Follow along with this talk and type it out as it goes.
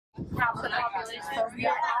So we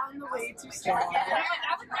are on the way to Salem.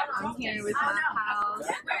 I'm here with my pals.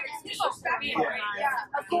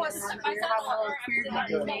 Of course, we're having a little queer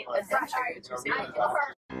roommate adventure to Salem.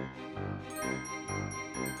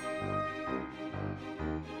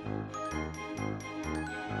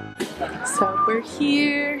 So we're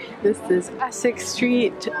here. This is Essex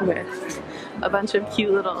Street with a bunch of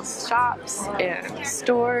cute little shops and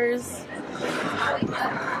stores.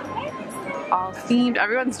 All themed.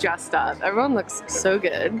 Everyone's dressed up. Everyone looks so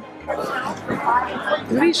good. Look at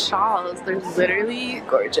these shawls. They're literally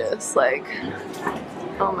gorgeous. Like,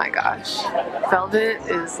 oh my gosh. Velvet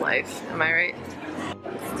is life. Am I right?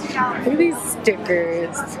 Look at these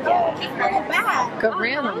stickers.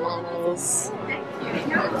 Garanimals.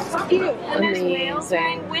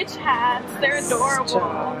 Amazing. Witch hats. They're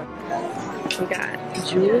adorable. We got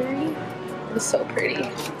jewelry. It's so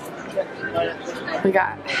pretty. We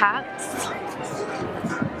got hats.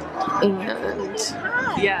 And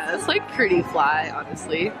yeah, it's like pretty fly,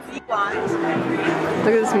 honestly. Look at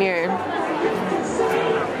this mirror.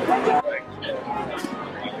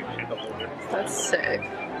 That's sick.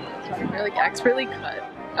 They're like expertly cut.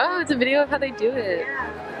 Oh, it's a video of how they do it.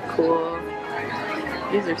 Cool.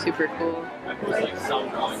 These are super cool. Look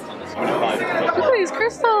at these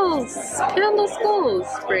crystals! Candle skulls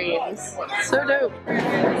frames. So dope.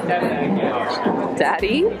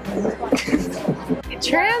 Daddy?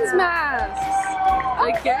 Trans masks!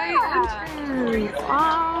 Like gay and trans.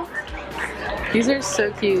 Aww. These are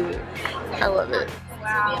so cute. I love it.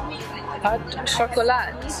 Wow. Hot chocolate.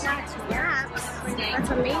 That's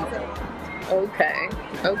amazing. Okay,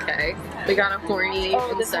 okay. We got a horny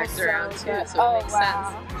insect around too, so it makes sense.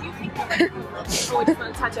 Oh, we just want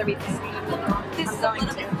to touch everything. This is going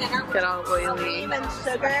to Get all oily. cream and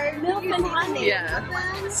sugar, milk and honey. Yeah.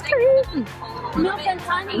 Scream! Milk and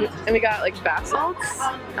honey. And we got like bath salts.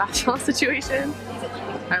 Bath salt situation.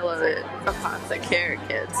 I love it. The pots that care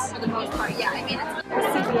kids. For the most part, yeah. I mean,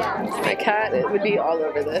 it's My cat, it would be all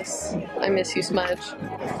over this. I miss you, Smudge.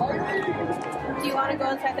 Do you want to go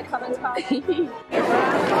inside the Cummins house?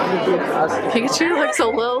 Pikachu looks a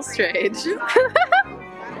little strange.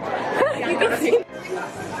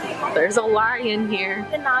 There's a lion here.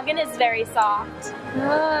 The noggin is very soft.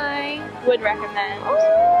 Hi. Would recommend.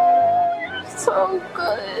 Oh, so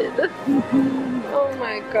good. Oh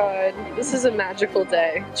my god. This is a magical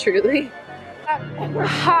day, truly.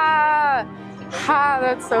 Ha! Ha,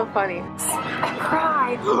 that's so funny. I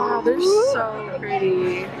cried. Wow, they're so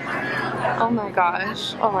pretty. Oh my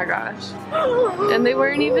gosh. Oh my gosh. And they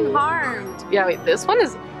weren't even harmed. Yeah, wait, this one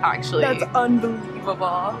is actually... That's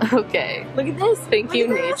unbelievable. Okay. Look at this. Thank you,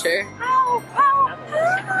 nature. Ow, ow,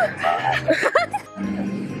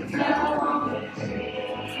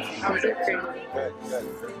 Those are pretty.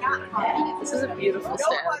 This is a beautiful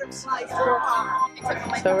stand.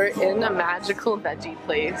 So we're in a magical veggie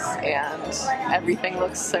place and everything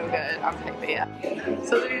looks so good. Okay, but yeah.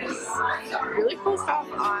 So there's really cool stuff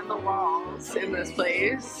on the walls in this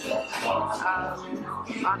place.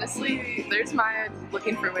 Honestly, there's Maya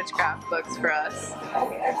looking for witchcraft books for us.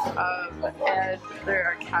 And there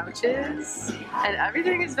are couches and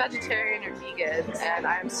everything is vegetarian or vegan and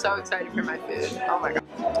I am so excited for my food. Oh my god.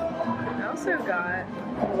 I also got,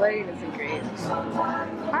 the lighting isn't great,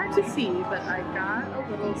 hard to see, but I got a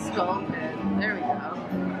little skull pin. There we go.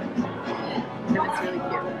 And it's really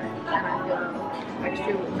cute. And I feel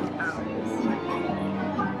extra witch powers.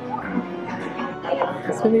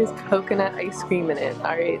 This one has coconut ice cream in it.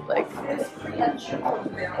 Alright, like, I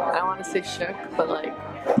don't want to say shook, but like,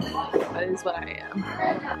 that is what I am.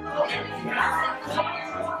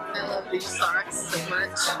 I love these socks so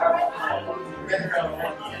much.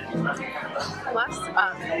 Plus,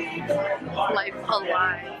 Life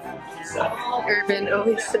Alive, Urban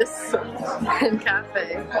Oasis and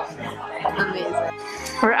Cafe. Amazing.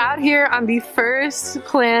 We're out here on the first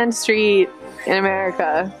planned street in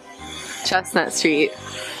America, Chestnut Street.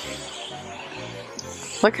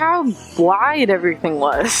 Look how wide everything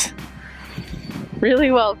was.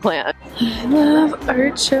 Really well planned. I love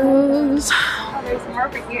art shows. Oh, there's more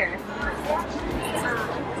over here.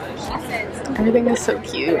 Everything is so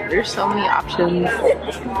cute. There's so many options.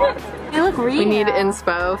 They look real. We need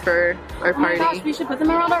inspo for our party. Oh my gosh, we should put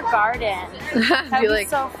them around our garden. That'd be like,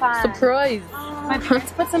 so fun. Surprise! My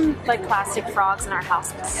parents put some like plastic frogs in our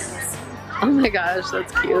house plants. Oh my gosh,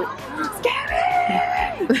 that's cute.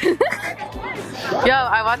 Scary! Yo,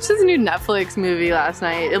 I watched this new Netflix movie last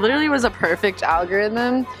night. It literally was a perfect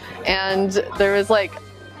algorithm, and there was like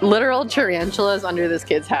literal tarantulas under this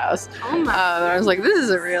kid's house. Oh my I was like, this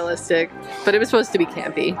isn't realistic, but it was supposed to be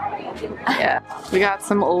campy. Yeah, we got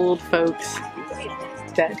some old folks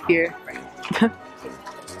Walk Dead here.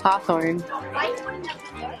 Hawthorne.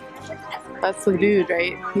 That's the dude,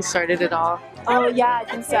 right? He started it all. Oh yeah, I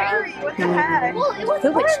think so.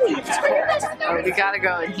 Oh, we gotta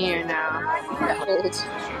go in here now.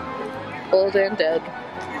 Old and dead.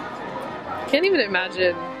 Can't even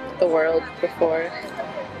imagine the world before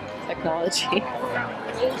technology.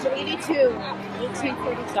 Age 82.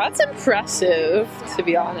 1842. That's impressive, to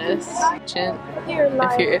be honest.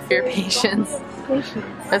 If you're patient.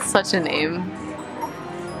 That's such a name.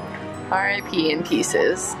 R.I.P. in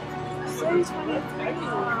pieces.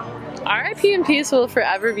 R.I.P. in peace will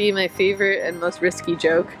forever be my favorite and most risky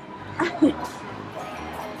joke.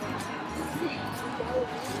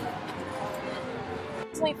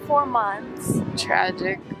 It's only 4 months.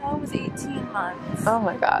 Tragic. That was 18 months. Oh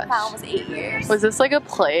my gosh. That was 8 years. Was this like a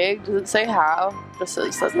plague? Does it say how? Just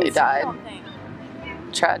says that they died.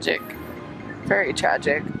 Tragic. Very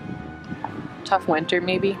tragic. Tough winter,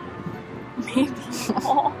 maybe? Maybe.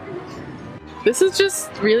 This is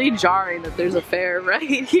just really jarring that there's a fair right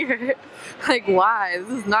here. Like, why?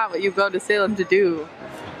 This is not what you go to Salem to do.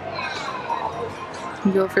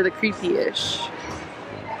 You go for the creepy-ish.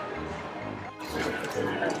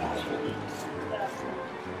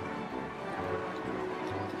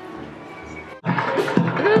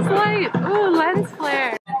 Look at this light! Ooh, lens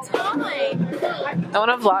flare! I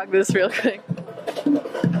want to vlog this real quick.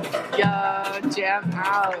 Yo, jam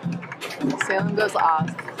out. Salem goes off.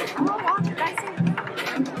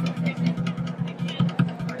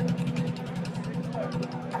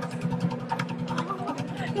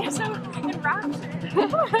 You're so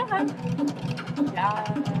enraptured. Yes.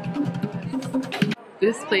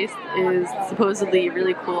 This place is supposedly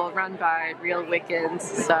really cool, run by real Wiccans,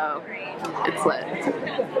 so it's lit.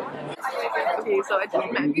 Okay, so I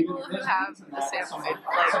just met people who have the Samoyed,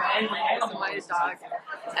 like Samoyed dog,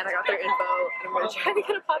 and I got their info, and I'm going to try to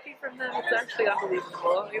get a puppy from them. It's actually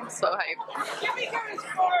unbelievable. I'm so hyped.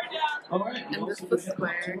 And this is the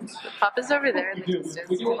square. The pup is over there in the distance.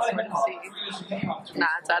 You can sort of see. Nah,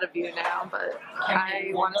 it's out of view now, but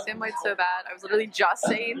I want a Samoyed so bad. I was literally just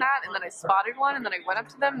saying that, and then I spotted one, and then I went up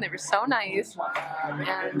to them, and they were so nice.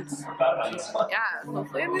 And yeah,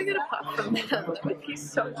 hopefully I'm going to get a pup from them. That would be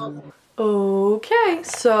so cool. Okay,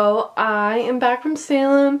 so I am back from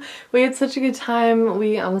Salem. We had such a good time.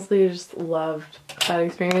 We honestly just loved that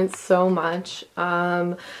experience so much.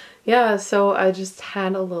 Yeah, so I just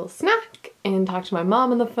had a little snack and talked to my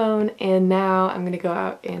mom on the phone, and now I'm gonna go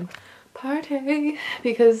out and party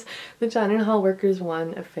because the dining hall workers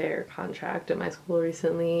won a fair contract at my school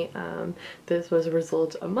recently. This was a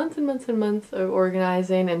result of months and months and months of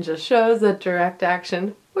organizing and just shows that direct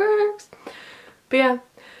action works. But yeah,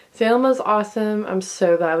 Salem was awesome. I'm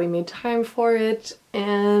so glad we made time for it.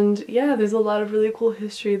 And yeah, there's a lot of really cool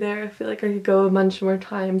history there. I feel like I could go a bunch more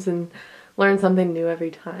times and learn something new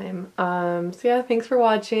every time. So yeah, thanks for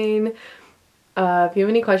watching. If you have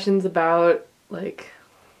any questions about like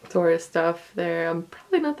tourist stuff there, I'm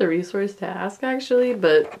probably not the resource to ask actually,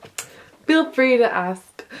 but feel free to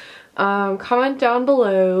ask. Comment down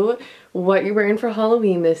below what you're wearing for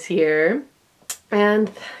Halloween this year.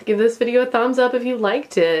 And give this video a thumbs up if you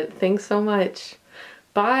liked it. Thanks so much.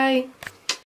 Bye.